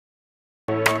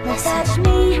touch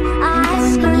me,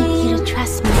 I need you to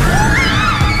trust me.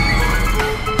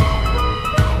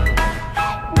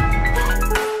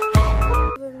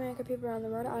 America, people around the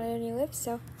world, I only live.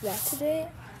 So yeah, today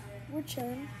we're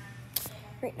chilling.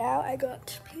 Right now, I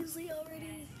got Paisley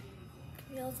already.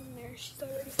 Camille's in there, she's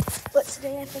already. But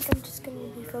today, I think I'm just gonna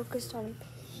be focused on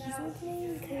Paisley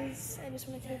today because I just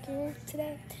want to take care of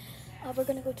today. We're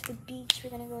gonna go to the beach.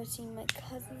 We're gonna go see my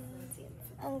cousins and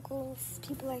uncles,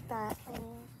 people like that.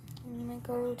 We might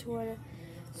go to a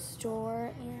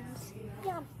store and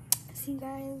yeah, see you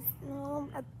guys.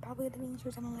 Probably at the beach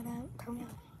or something like that. Probably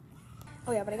not.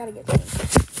 Oh yeah, but I gotta get ready.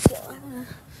 So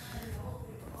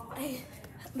I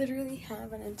literally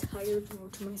have an entire room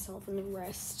to myself and the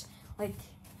rest. Like,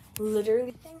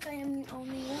 literally. I think I am the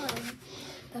only one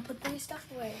that put their stuff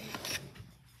away.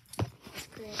 It's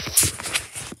great.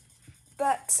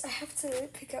 But I have to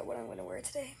pick out what I'm gonna wear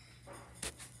today.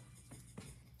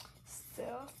 So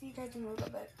I'll see you guys in a little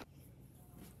bit.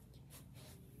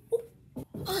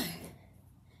 Oh,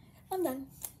 I'm done.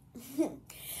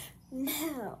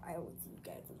 Now I will see you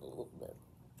guys in a little bit.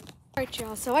 Alright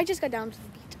y'all, so I just got down to the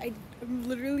beach.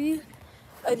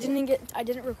 I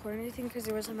didn't record anything because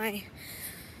it was in my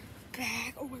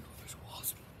bag. Oh my god, there's a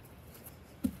wasp.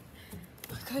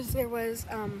 Because there was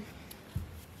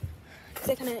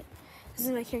this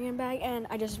is my carry-on bag, and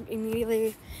I just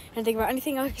immediately didn't think about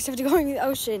anything else except going to the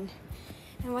ocean.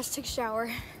 And once I took a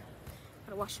shower,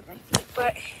 gotta wash my feet,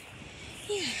 but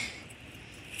yeah.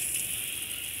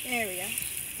 There we go.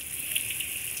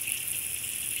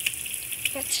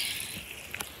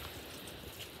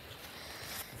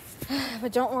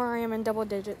 But don't worry, I'm in double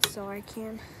digits, so I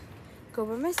can go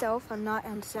by myself. I'm not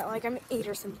like I'm 8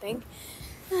 or something.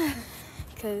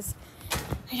 Because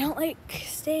I don't like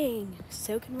staying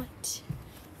soaking wet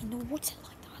in the water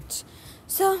like that.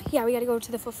 So yeah, we gotta go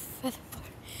to the fifth floor.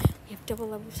 We have double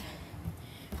levels.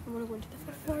 I'm gonna go into the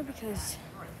 5th floor because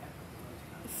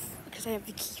I have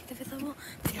the key for the 5th level.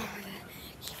 I don't have the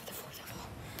key for the 4th level.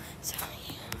 So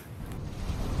yeah.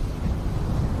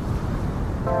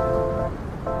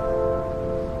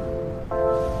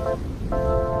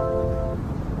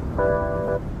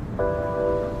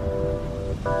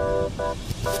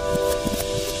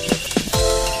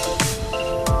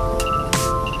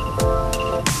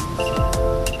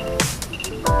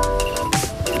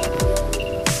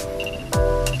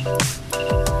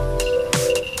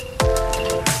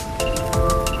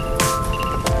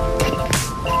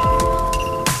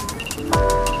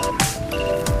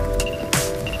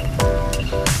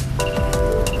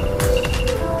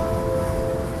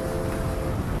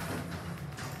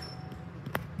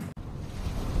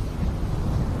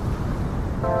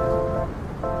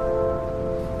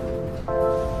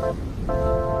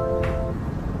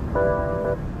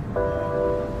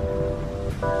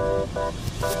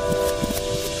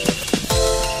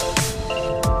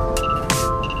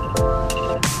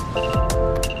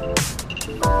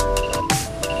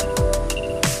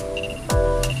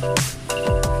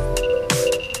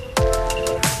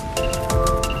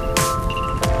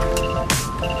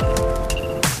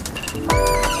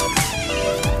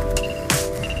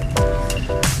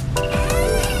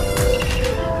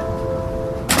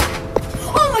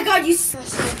 You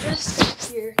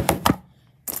just here.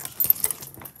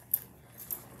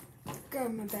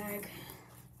 Grab my bag.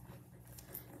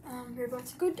 I'm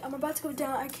about to go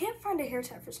down. I can't find a hair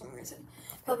tie for some reason.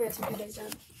 Probably have some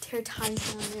hair ties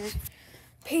down there.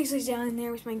 Paisley's down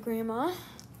there with my grandma.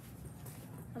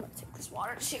 I'm gonna take this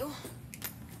water too.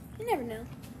 You never know.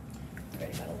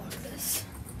 Already gotta lock this.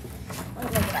 I'm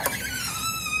gonna get out here.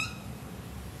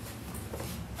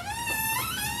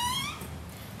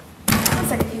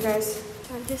 You guys,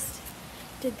 I just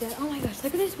did that. Oh my gosh,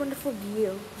 look at this wonderful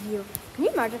view. Can you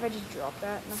imagine if I just dropped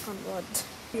that? Knock on wood.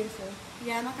 Beautiful.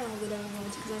 Yeah, I'm not gonna hold it down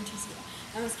because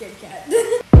I'm a scared cat.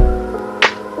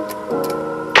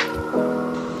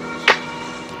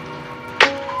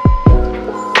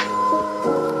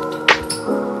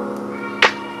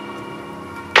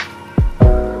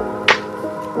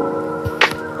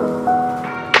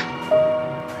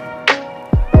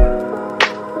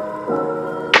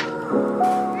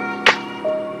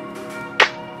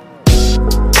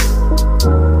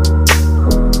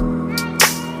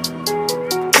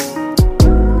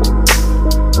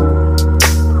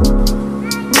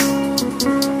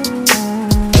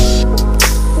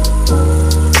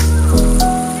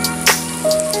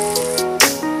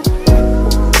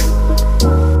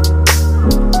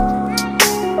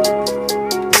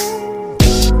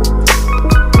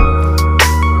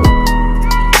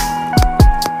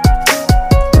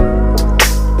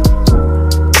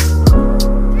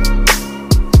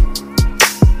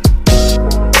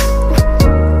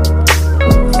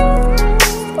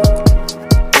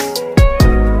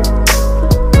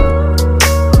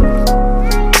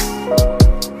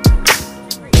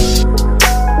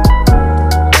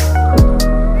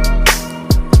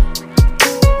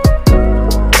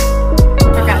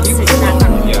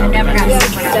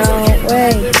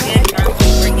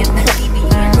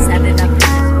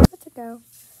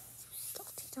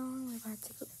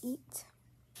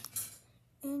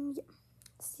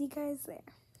 See you guys there.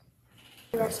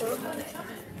 We are so hot.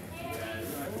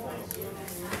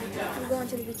 I'm going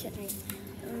to the beach at night.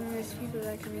 There's people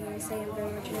that come in and say I'm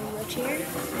very much in a wheelchair.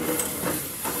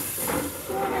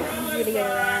 Easier to get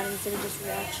around instead of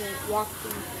just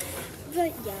walking.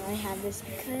 But yeah, I have this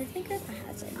because I think Grandpa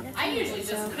has it.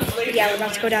 But yeah, we're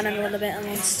about to go down in a little bit and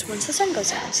once the sun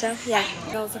goes down. So yeah.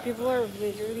 Also, people are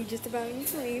literally just about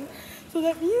to leave. So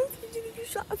that means we need to do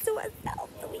shots to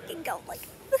ourselves so we can go like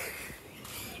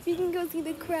we can go see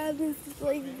the crowds and stuff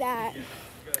like that.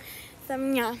 So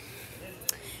yeah.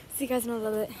 See you guys in a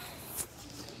little bit.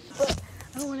 But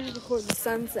I don't want to record the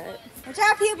sunset. Watch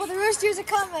out, people! The roosters are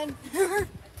coming.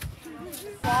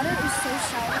 Water is so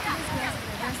shallow.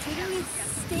 They're literally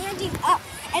standing up,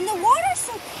 and the water is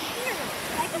so clear.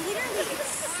 Like literally,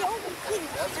 it's so clear.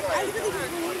 Like I literally was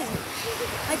reading.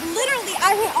 Like literally,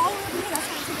 I went all over the place. That's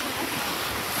why I took my iPhone.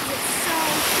 It's so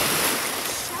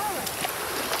shallow.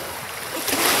 It's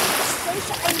so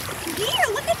shallow and clear.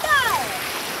 Look at that.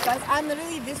 Guys, I'm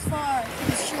literally this far to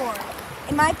the shore,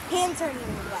 and my pants aren't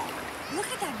even wet. Look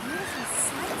at that beautiful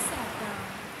sunset, though.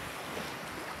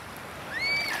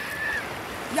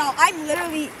 Y'all, I'm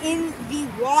literally in the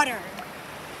water.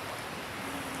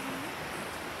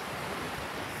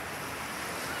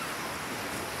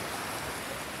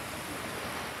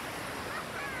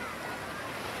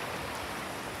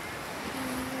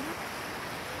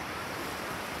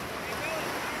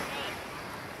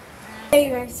 Hey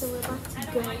guys, so we're about to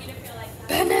go.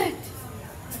 Bennett!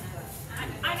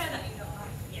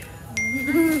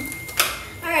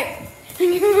 Alright.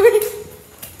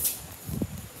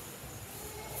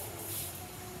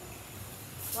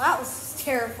 Wow, this is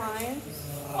terrifying.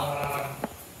 I'm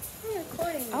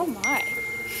recording. Oh my.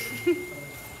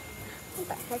 What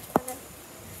the heck, Bennett?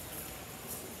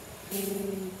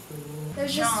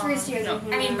 There's just three stairs in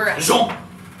here. I mean, bruh.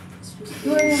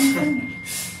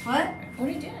 What? What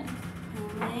are you doing?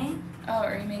 Oh,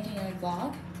 are you making a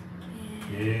vlog?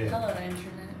 Yeah. Hello,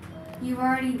 internet. You've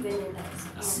already been in us.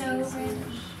 So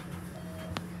random.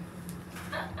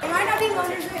 It might not be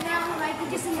wonders right now, it might be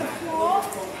just in the pool,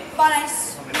 but I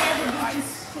swear the beach is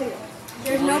clear.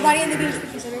 There's nobody in the beach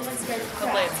because everyone's scared of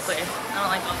Hopefully it's clear. I don't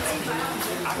like all this.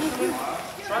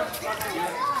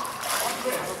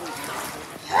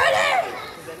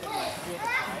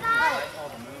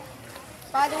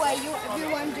 By the way, if you're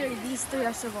wondering, these three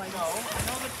are siblings.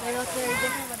 They look very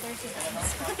different, but they're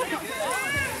siblings.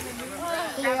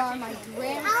 They are my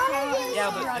grandparents'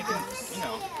 brothers.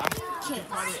 Kids.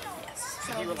 Yes.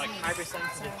 So You were like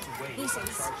hypersensitive to weight. these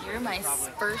things. You're my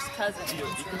first cousin.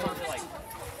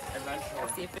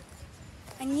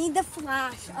 I need the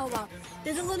flash. Oh well.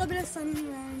 There's a little bit of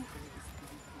sunlight.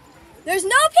 There's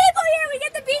no people here. We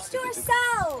get the beach to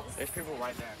ourselves. There's people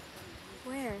right there.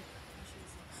 Where?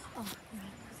 Oh, no,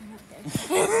 they're not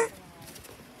there.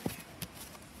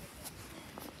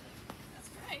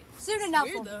 Soon enough,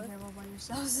 we'll be here all by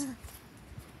yourselves.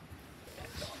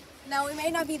 Now, we may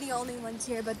not be the only ones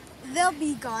here, but they'll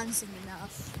be gone soon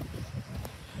enough.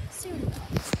 Soon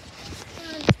enough.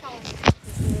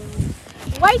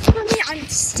 Wait for me. I'm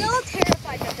still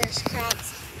terrified that there's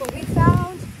crabs, but we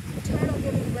found a turtle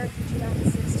giving birth in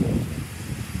 2016.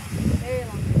 Very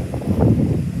long ago.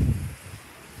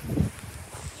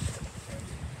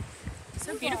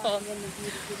 So beautiful.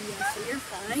 You're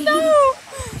fine. No!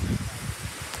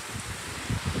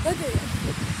 Look at it.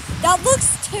 That looks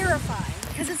terrifying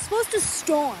because it's supposed to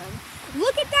storm.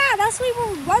 Look at that. That's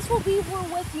what we were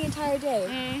with the entire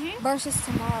day versus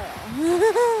tomorrow.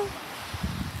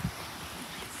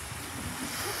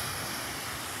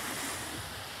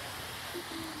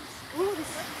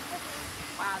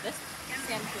 Wow, this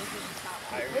sand feels really top.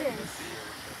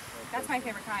 That's my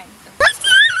favorite kind.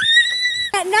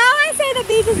 Now I say the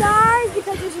beach is ours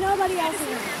because there's nobody else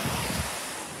around.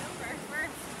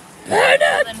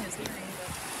 Then who's hearing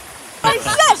Oh,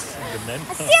 shush!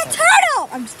 I see a turtle!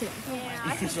 I'm just kidding.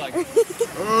 He's like,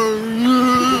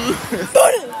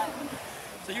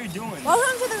 so you're doing?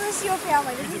 Welcome to the Ruscio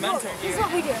family. This is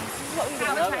what we do. This is what we do.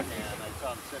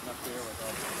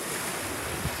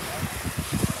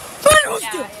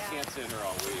 Can't sit here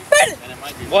all week. And it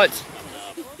might be what?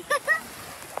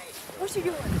 What's she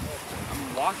doing?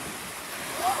 I'm walking.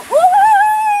 Woo!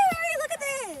 Look at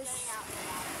this!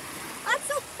 That's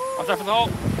so cool! Watch out for the hole.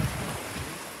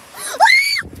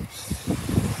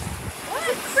 What a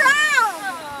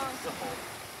crowd!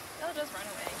 They'll just run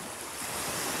away.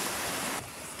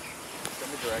 Send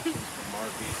the directions from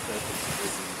RV says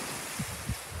it's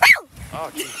oh,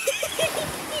 geez.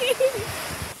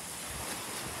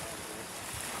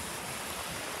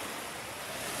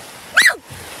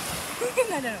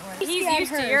 No, no, no. He's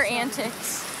used to your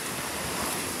antics.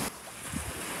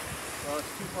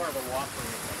 it's too far of a walk for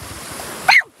me.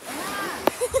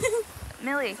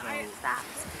 Millie, stop.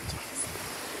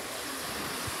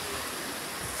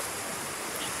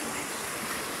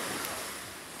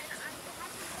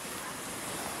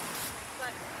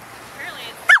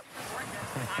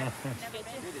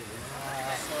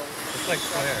 It's like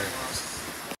Claire.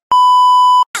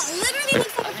 Literally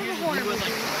looks like a horror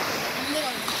movie.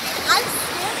 I'm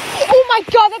scared. Oh my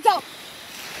god, that's out.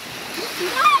 You see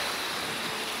that?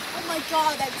 Oh my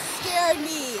god, that scared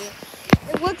me.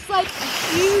 It looks like a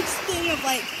huge thing of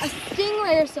like a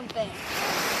stingray or something.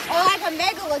 Or like a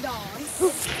megalodon.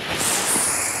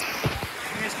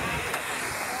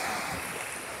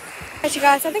 Alright you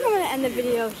guys, I think I'm going to end the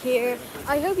video here.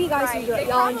 I hope you guys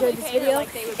y'all enjoyed this video.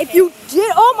 If you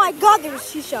did, oh my god, there was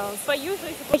seashells. But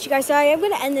usually, Alright you guys, sorry, I'm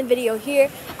going to end the video here.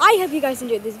 I hope you guys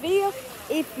enjoyed this video.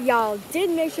 If y'all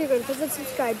did, make sure you go to click and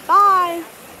subscribe. Bye!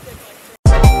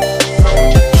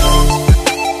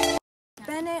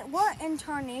 Bennett, what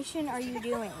intonation are you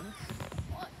doing?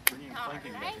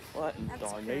 What in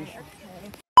darnation?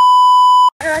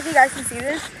 I don't know if you guys can see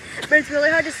this, but it's really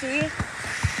hard to see.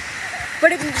 But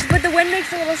the wind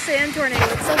makes a little sand tornado.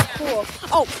 It's so cool.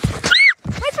 Oh,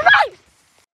 wait for me!